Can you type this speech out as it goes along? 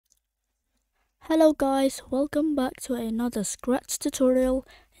Hello guys, welcome back to another Scratch tutorial.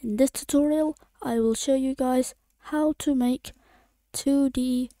 In this tutorial, I will show you guys how to make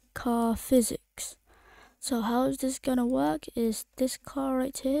 2D car physics. So how is this gonna work is this car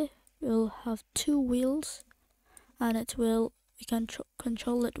right here will have two wheels and we can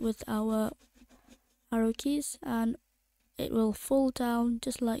control it with our arrow keys and it will fall down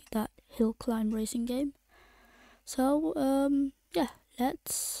just like that hill climb racing game. So yeah,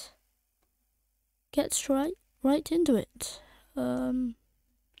 let's get right into it.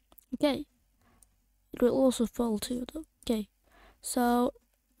 Okay, it will also fall too though. Okay, so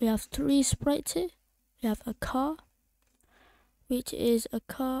we have three sprites here. We have a car, which is a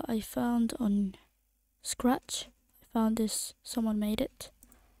car I found on Scratch. I found this, someone made it.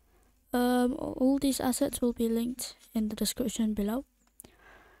 All these assets will be linked in the description below.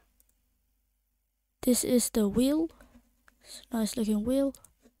 This is the wheel, nice looking wheel.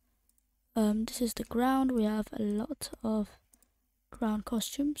 This is the ground. We have a lot of ground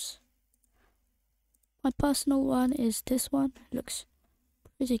costumes. My personal one is this one. It looks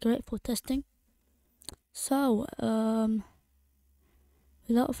pretty great for testing. So,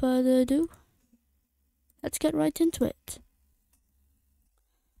 without further ado, let's get right into it.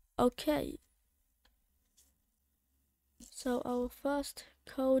 Okay. So our first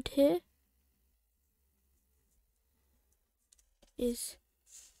code here is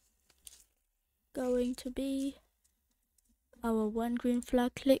going to be our one green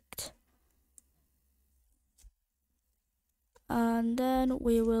flag clicked, and then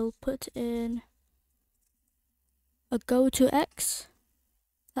we will put in a go to x.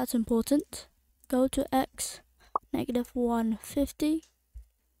 That's important. Go to x negative 150,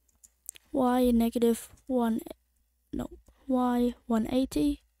 y negative y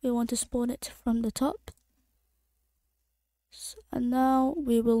 180. We want to spawn it from the top. And now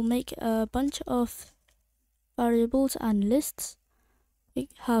we will make a bunch of variables and lists. We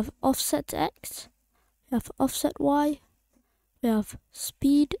have offset x, we have offset y, we have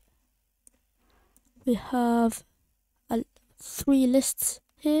speed, we have three lists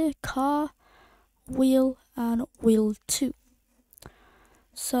here: car, wheel, and wheel 2.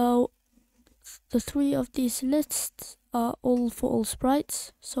 So the three of these lists are all for all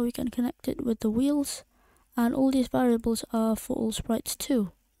sprites, so we can connect it with the wheels, and all these variables are for all sprites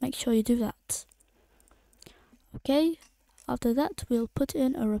too. Make sure you do that. Okay, after that we'll put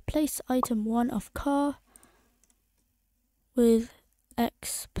in a replace item 1 of car with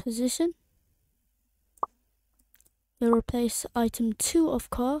x position. We'll replace item 2 of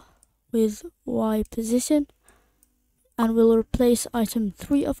car with y position, and we'll replace item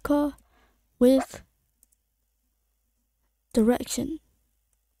 3 of car with direction.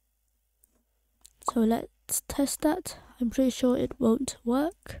 So let's test that. I'm pretty sure it won't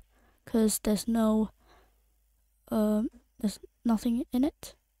work because there's nothing in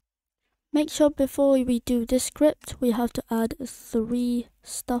it. Make sure before we do this script we have to add 3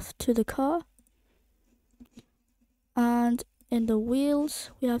 stuff to the car, and in the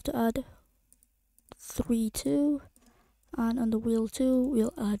wheels we have to add 3 too, and on the wheel 2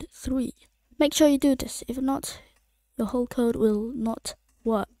 we'll add 3. Make sure you do this, if not your whole code will not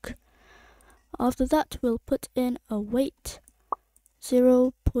work. After that we'll put in a wait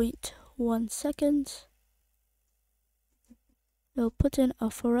 0.1 seconds. We'll put in a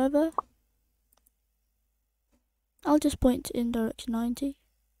forever. I'll just point in direction 90.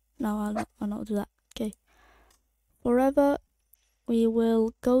 No, I'll not do that. Okay. Forever, we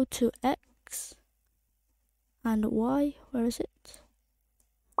will go to x and y. Where is it?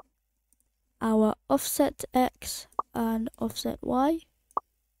 Our offset x and offset y.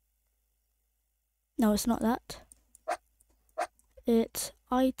 No, it's not that. It's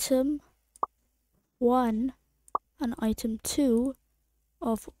item 1 and item 2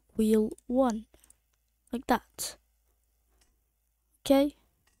 of wheel 1. Like that. Okay.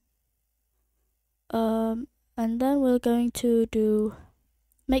 And then we're going to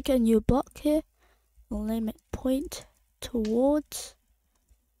make a new block here. We'll name it point towards.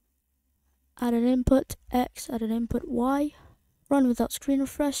 Add an input x, add an input y. Run without screen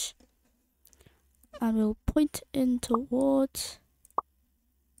refresh. And we'll point in towards.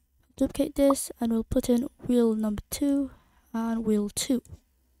 Duplicate this and we'll put in wheel number 2 and wheel 2.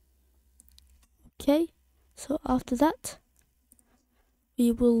 Okay, so after that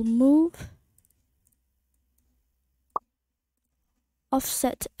we will move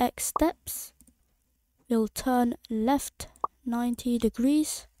offset x steps. We'll turn left 90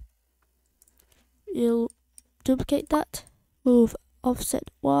 degrees. We'll duplicate that, move offset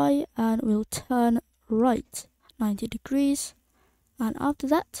y, and we'll turn right 90 degrees. And after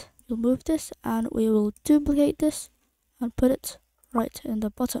that we'll move this and we will duplicate this and put it right in the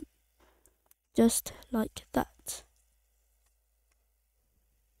bottom, just like that.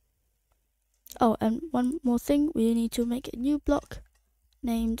 Oh, and one more thing, we need to make a new block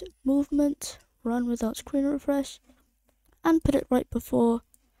named movement run without screen refresh and put it right before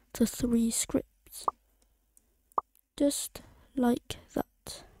the 3 scripts, just like that.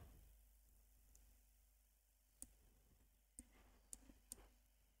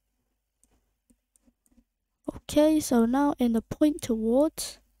 Okay, so now in the point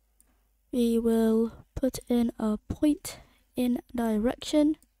towards, we will put in a point in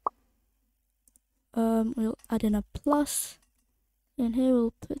direction. We'll add in a plus. In here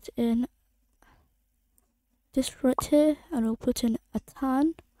we'll put in this right here, and we'll put in a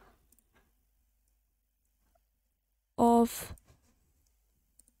tan of,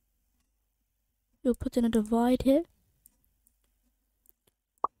 we'll put in a divide here,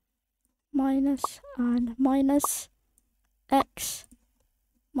 minus and minus x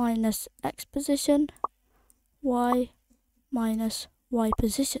minus x position, y minus y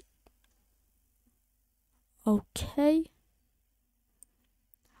position. Okay,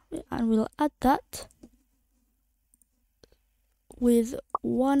 and we'll add that with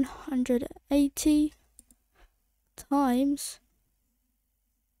 180 times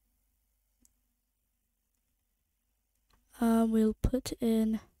we'll put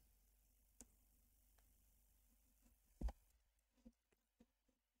in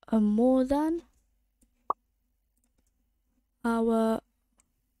a more than our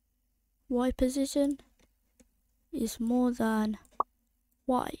y position is more than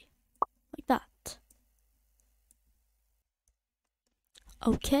y, like that.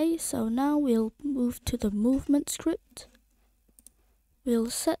 Okay, so now we'll move to the movement script. We'll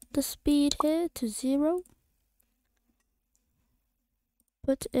set the speed here to 0.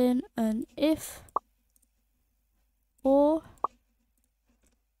 Put in an if, or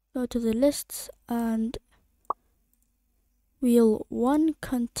go to the lists and wheel 1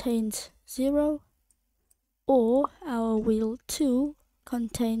 contains 0, or our wheel 2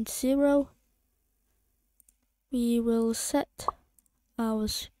 contains 0. We will set our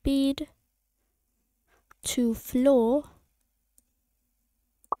speed to floor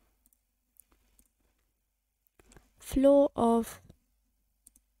of,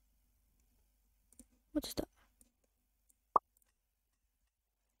 what is that?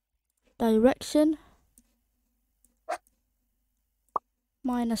 Direction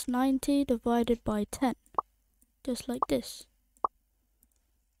minus 90 divided by 10, just like this.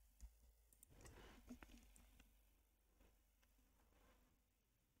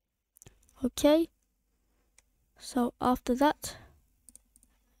 Okay, so after that,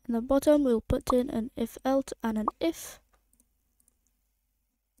 in the bottom we'll put in an if else and an if.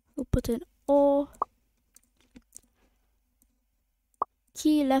 We'll put in or,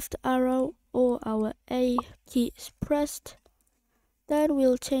 key left arrow or our A key is pressed. Then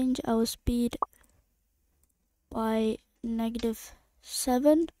we'll change our speed by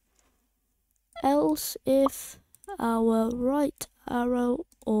 -7, else if our right arrow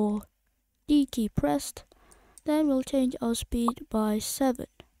or D key pressed, then we'll change our speed by 7.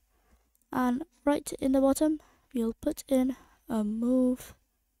 And right in the bottom, we'll put in a move,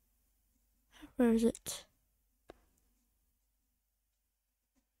 where is it?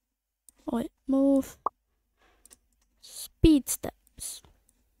 Oh wait, move speed steps.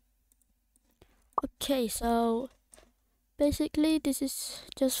 Okay, so basically this is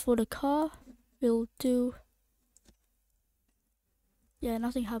just for the car. We'll do, yeah,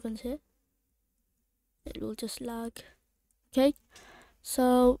 nothing happens here. It will just lag. Okay,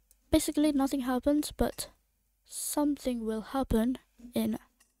 so basically nothing happens, but something will happen in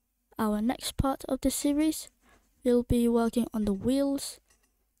our next part of the series. We'll be working on the wheels,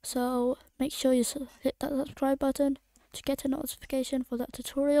 so make sure you hit that subscribe button to get a notification for that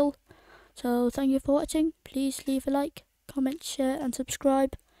tutorial. So thank you for watching. Please leave a like, comment, share and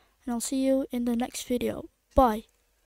subscribe, and I'll see you in the next video. Bye.